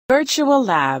Virtual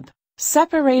Lab,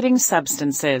 Separating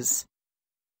Substances.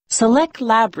 Select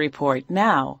Lab Report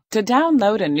now to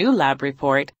download a new lab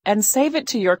report and save it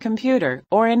to your computer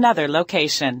or another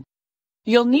location.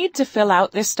 You'll need to fill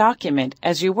out this document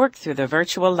as you work through the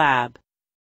virtual lab.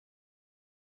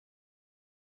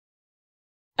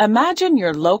 Imagine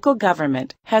your local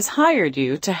government has hired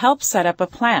you to help set up a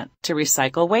plant to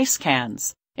recycle waste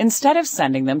cans. Instead of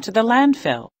sending them to the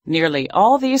landfill, nearly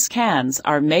all these cans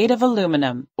are made of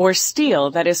aluminum or steel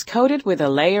that is coated with a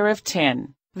layer of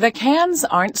tin. The cans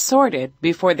aren't sorted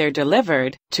before they're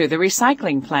delivered to the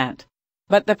recycling plant,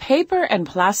 but the paper and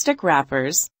plastic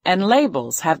wrappers and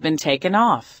labels have been taken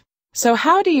off. So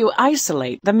how do you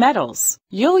isolate the metals?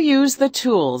 You'll use the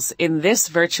tools in this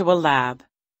virtual lab.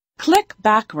 Click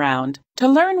Background to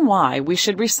learn why we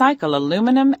should recycle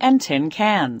aluminum and tin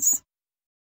cans.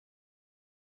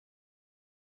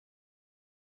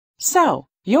 So,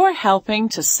 you're helping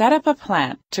to set up a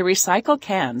plant to recycle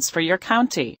cans for your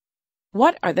county.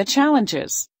 What are the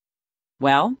challenges?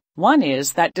 Well, one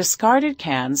is that discarded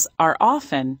cans are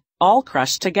often all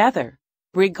crushed together,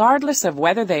 regardless of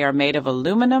whether they are made of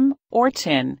aluminum or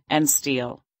tin and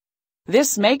steel.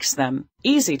 This makes them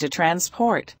easy to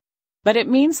transport, but it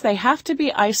means they have to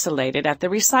be isolated at the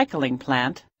recycling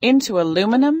plant into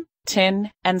aluminum,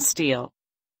 tin, and steel.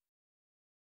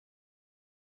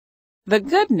 The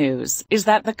good news is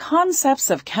that the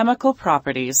concepts of chemical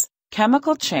properties,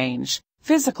 chemical change,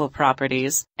 physical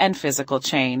properties, and physical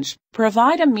change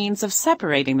provide a means of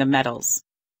separating the metals.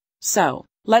 So,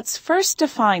 let's first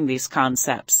define these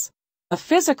concepts. A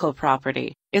physical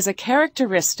property is a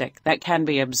characteristic that can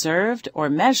be observed or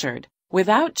measured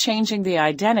without changing the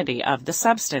identity of the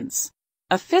substance.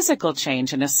 A physical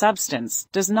change in a substance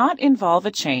does not involve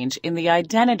a change in the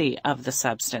identity of the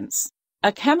substance.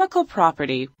 A chemical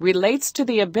property relates to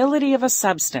the ability of a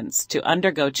substance to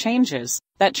undergo changes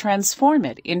that transform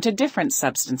it into different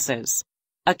substances.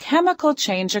 A chemical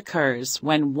change occurs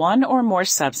when one or more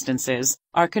substances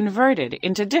are converted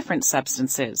into different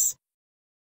substances.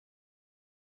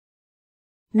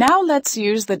 Now let's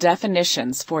use the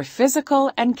definitions for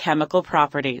physical and chemical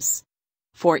properties.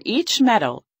 For each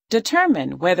metal,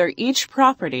 determine whether each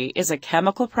property is a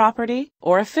chemical property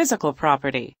or a physical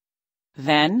property.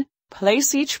 Then,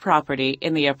 place each property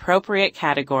in the appropriate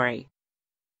category.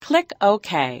 Click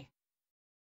OK.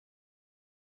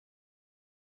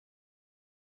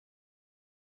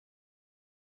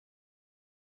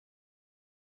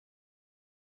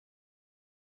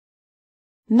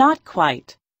 Not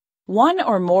quite. One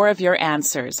or more of your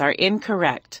answers are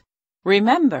incorrect.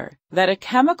 Remember that a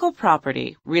chemical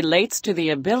property relates to the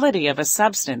ability of a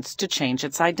substance to change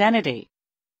its identity.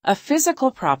 A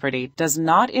physical property does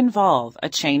not involve a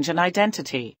change in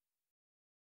identity.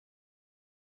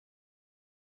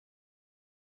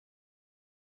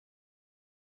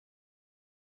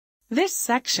 This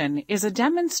section is a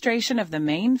demonstration of the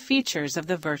main features of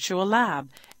the virtual lab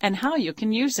and how you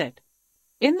can use it.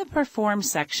 In the Perform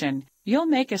section, you'll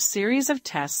make a series of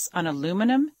tests on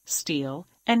aluminum, steel,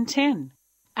 and tin.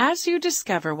 As you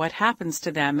discover what happens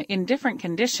to them in different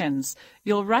conditions,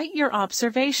 you'll write your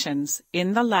observations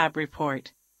in the lab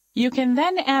report. You can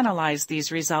then analyze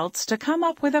these results to come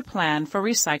up with a plan for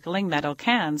recycling metal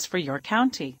cans for your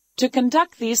county. To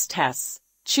conduct these tests,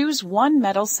 choose one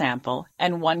metal sample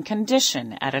and one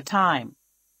condition at a time.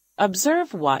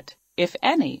 Observe what, if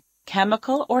any,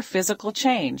 chemical or physical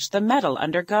change the metal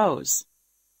undergoes.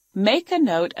 Make a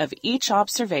note of each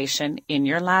observation in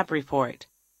your lab report.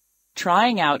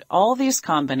 Trying out all these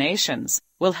combinations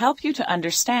will help you to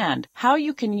understand how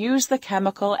you can use the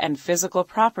chemical and physical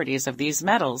properties of these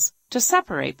metals to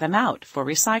separate them out for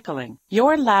recycling.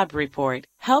 Your lab report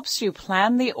helps you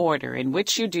plan the order in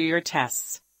which you do your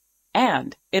tests,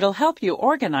 and it'll help you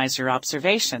organize your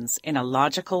observations in a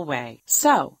logical way.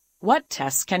 So, what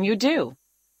tests can you do?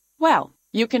 Well,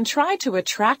 you can try to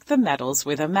attract the metals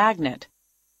with a magnet.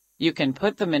 You can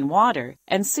put them in water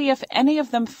and see if any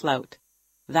of them float.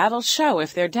 That'll show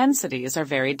if their densities are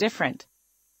very different.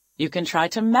 You can try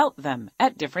to melt them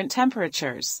at different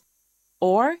temperatures.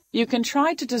 Or you can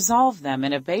try to dissolve them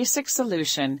in a basic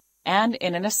solution and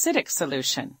in an acidic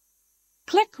solution.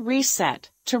 Click Reset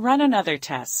to run another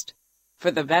test.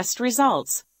 For the best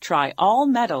results, try all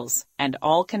metals and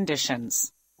all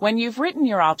conditions. When you've written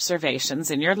your observations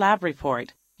in your lab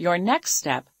report, your next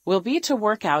step will be to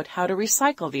work out how to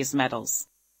recycle these metals.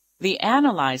 The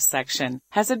Analyze section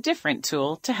has a different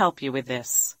tool to help you with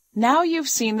this. Now you've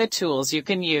seen the tools you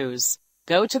can use.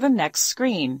 Go to the next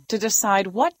screen to decide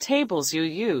what tables you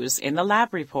use in the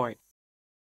lab report.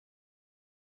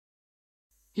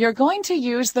 You're going to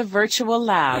use the virtual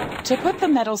lab to put the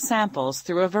metal samples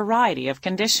through a variety of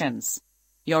conditions.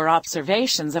 Your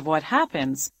observations of what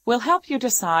happens will help you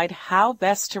decide how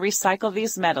best to recycle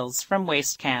these metals from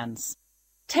waste cans.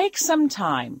 Take some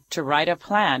time to write a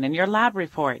plan in your lab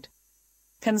report.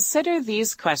 Consider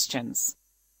these questions.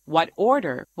 What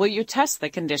order will you test the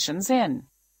conditions in?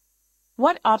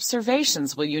 What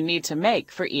observations will you need to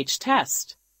make for each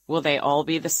test? Will they all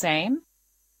be the same?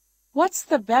 What's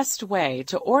the best way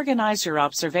to organize your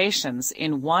observations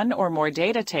in one or more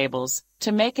data tables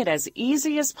to make it as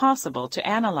easy as possible to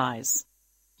analyze?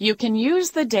 You can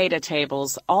use the data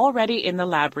tables already in the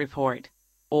lab report,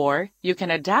 or you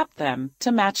can adapt them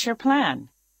to match your plan.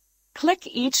 Click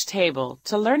each table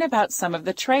to learn about some of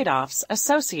the trade-offs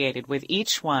associated with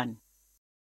each one.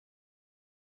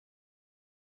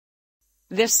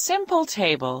 This simple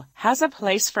table has a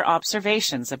place for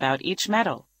observations about each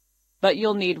metal, but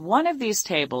you'll need one of these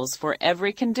tables for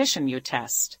every condition you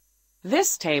test.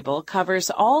 This table covers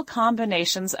all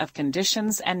combinations of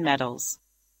conditions and metals,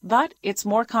 but it's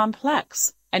more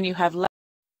complex, and you have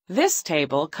This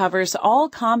table covers all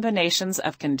combinations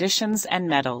of conditions and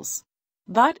metals,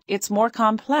 but it's more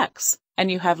complex,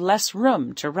 and you have less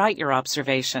room to write your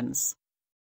observations.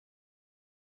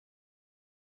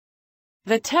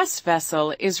 The test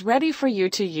vessel is ready for you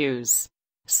to use.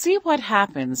 See what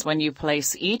happens when you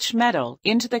place each metal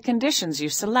into the conditions you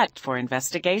select for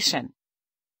investigation.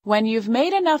 When you've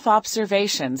made enough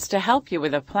observations to help you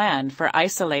with a plan for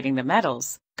isolating the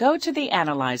metals, go to the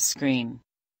Analyze screen.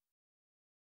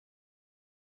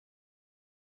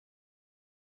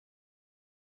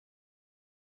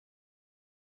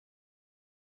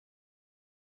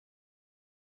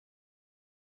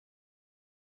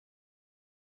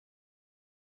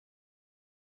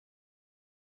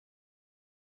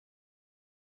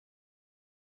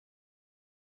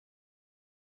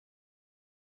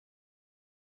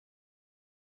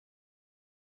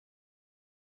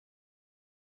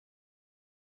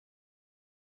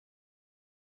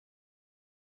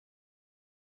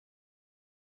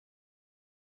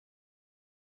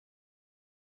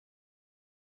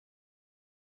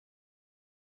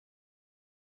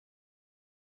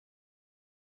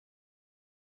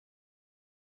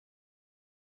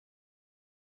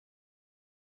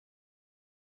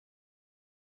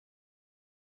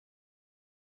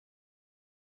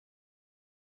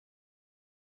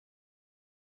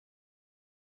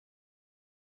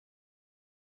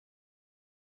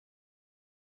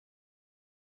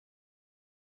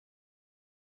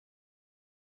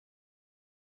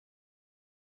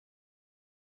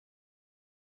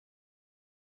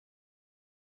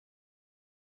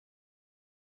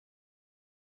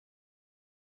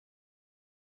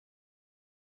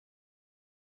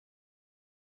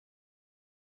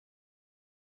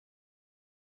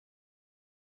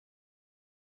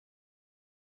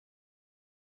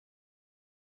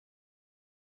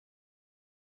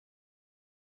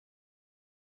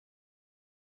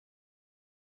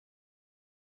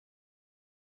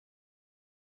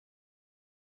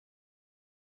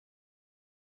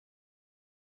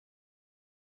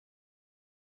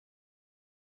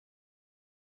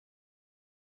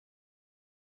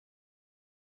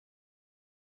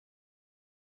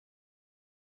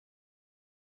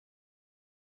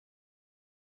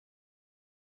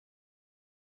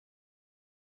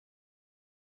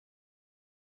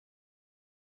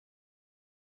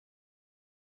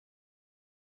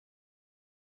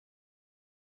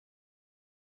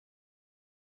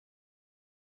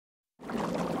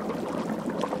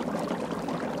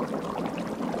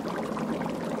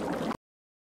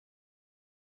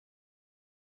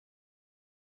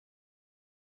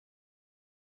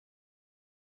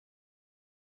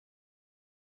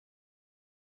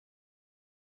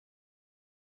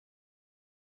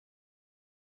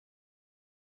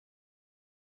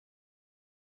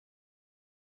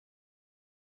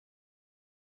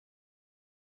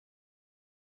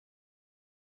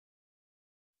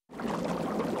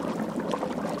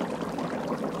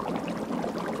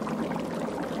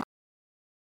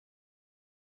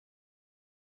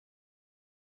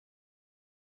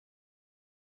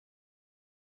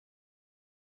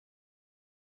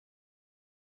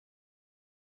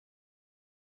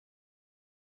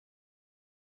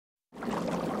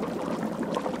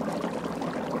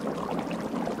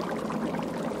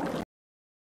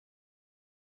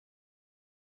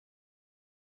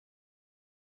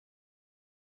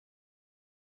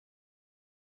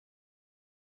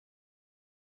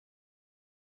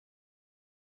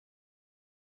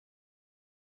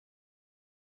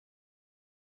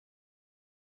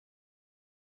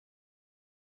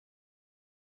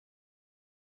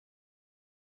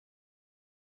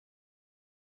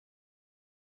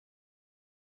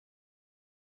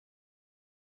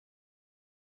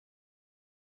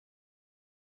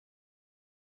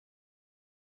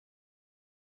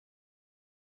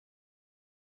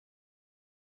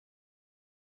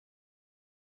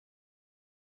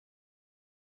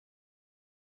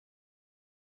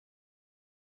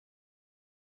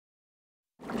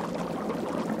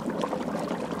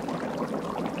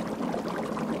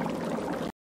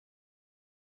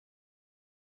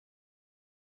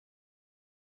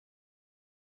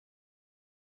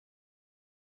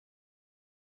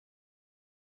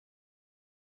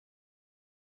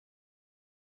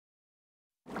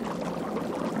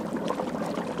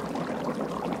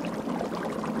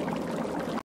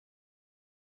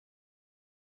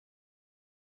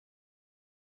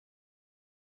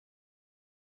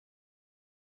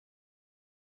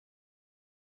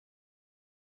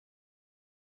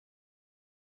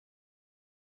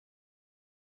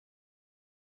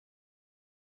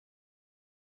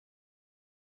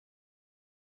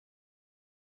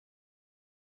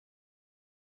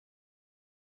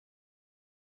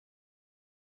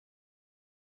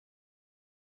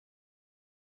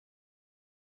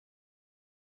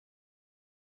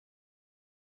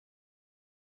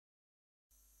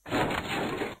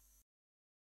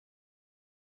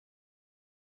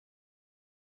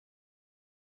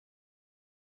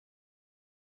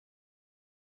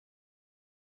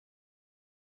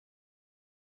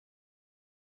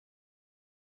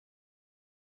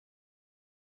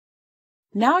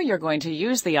 Now you're going to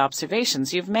use the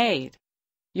observations you've made.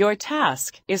 Your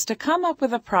task is to come up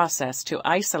with a process to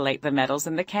isolate the metals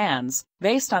in the cans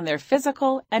based on their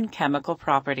physical and chemical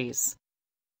properties.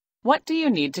 What do you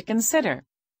need to consider?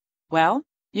 Well,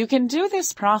 you can do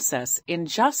this process in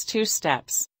just 2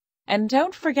 steps. And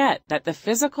don't forget that the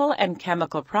physical and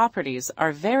chemical properties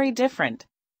are very different.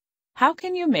 How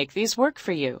can you make these work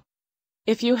for you?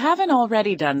 If you haven't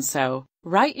already done so,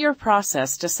 write your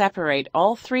process to separate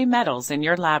all 3 metals in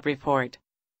your lab report.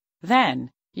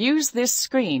 Then, use this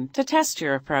screen to test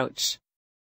your approach.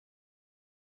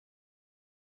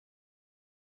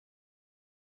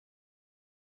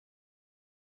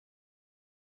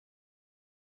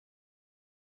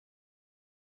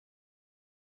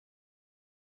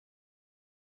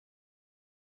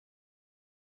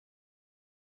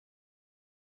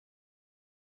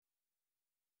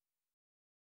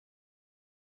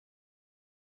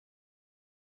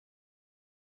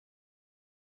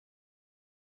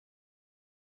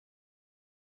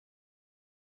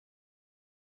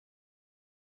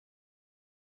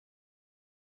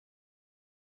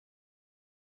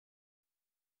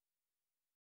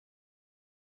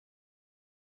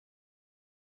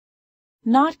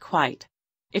 Not quite.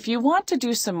 If you want to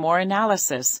do some more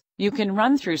analysis, you can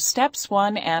run through steps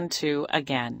 1 and 2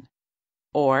 again.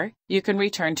 Or you can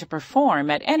return to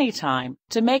Perform at any time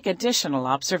to make additional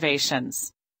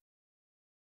observations.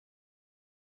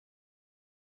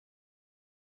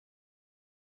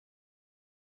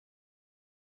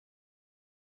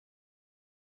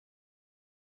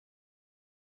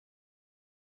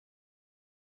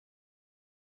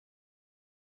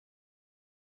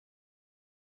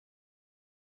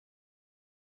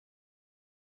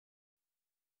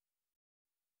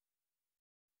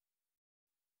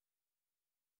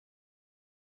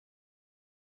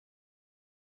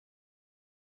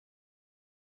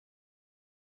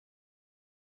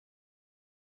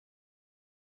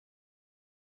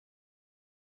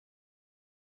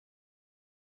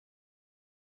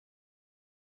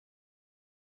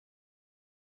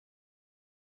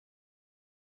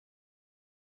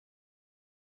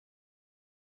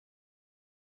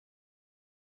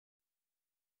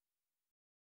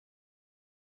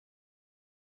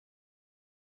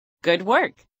 Good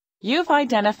work! You've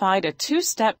identified a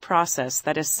 2-step process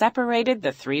that has separated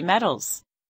the 3 metals.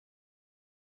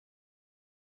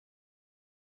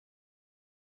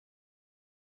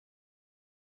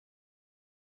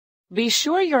 Be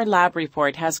sure your lab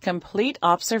report has complete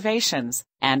observations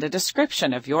and a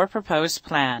description of your proposed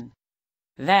plan.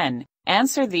 Then,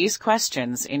 answer these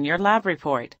questions in your lab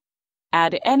report.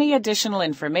 Add any additional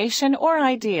information or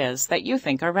ideas that you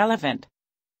think are relevant.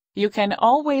 You can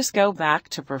always go back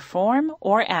to Perform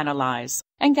or Analyze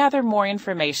and gather more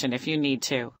information if you need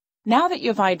to. Now that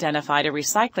you've identified a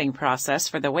recycling process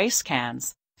for the waste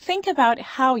cans, think about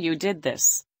how you did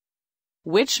this.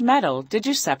 Which metal did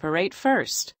you separate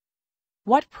first?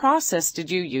 What process did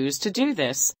you use to do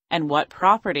this, and what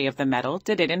property of the metal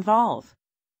did it involve?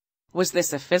 Was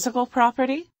this a physical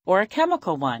property or a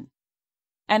chemical one?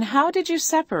 And how did you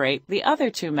separate the other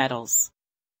 2 metals?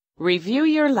 Review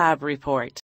your lab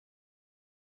report.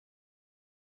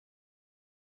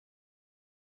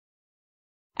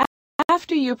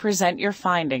 After you present your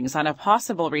findings on a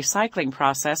possible recycling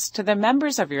process to the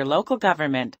members of your local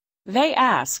government, they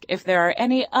ask if there are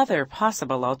any other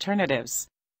possible alternatives.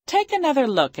 Take another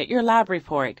look at your lab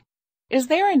report. Is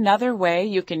there another way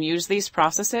you can use these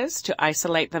processes to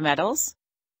isolate the metals?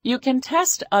 You can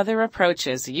test other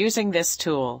approaches using this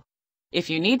tool. If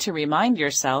you need to remind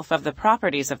yourself of the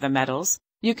properties of the metals,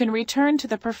 you can return to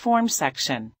the Perform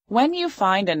section. When you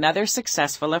find another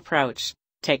successful approach,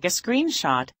 take a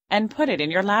screenshot and put it in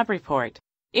your lab report.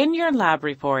 In your lab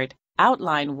report,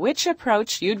 outline which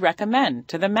approach you'd recommend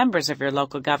to the members of your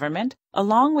local government,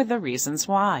 along with the reasons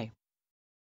why.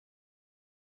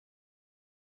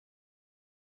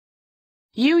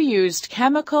 You used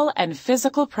chemical and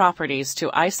physical properties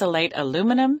to isolate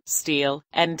aluminum, steel,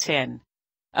 and tin.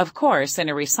 Of course, in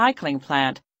a recycling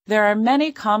plant, there are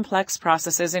many complex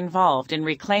processes involved in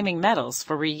reclaiming metals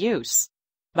for reuse,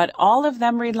 but all of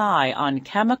them rely on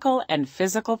chemical and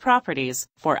physical properties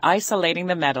for isolating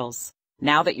the metals.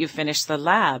 Now that you've finished the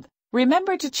lab,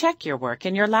 remember to check your work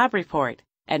in your lab report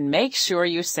and make sure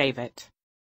you save it.